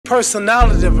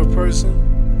personality of a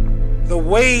person, the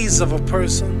ways of a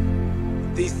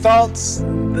person, the thoughts,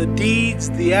 the deeds,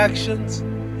 the actions,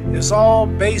 is all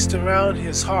based around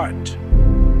his heart.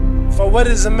 For what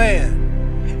is a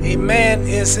man? A man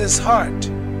is his heart.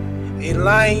 A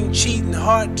lying, cheating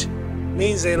heart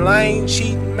means a lying,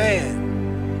 cheating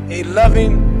man. A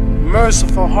loving,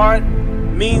 merciful heart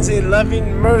means a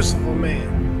loving, merciful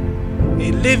man.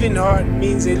 A living heart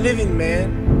means a living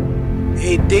man.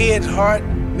 A dead heart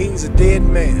means a dead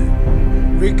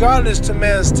man. Regardless to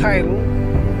man's title,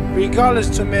 regardless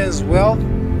to man's wealth,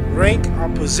 rank, or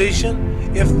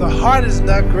position, if the heart is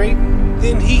not great,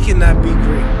 then he cannot be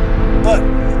great. But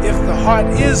if the heart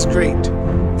is great,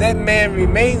 that man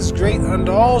remains great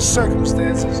under all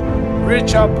circumstances,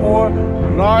 rich or poor,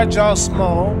 large or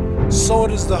small. So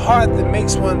it is the heart that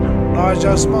makes one large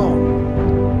or small.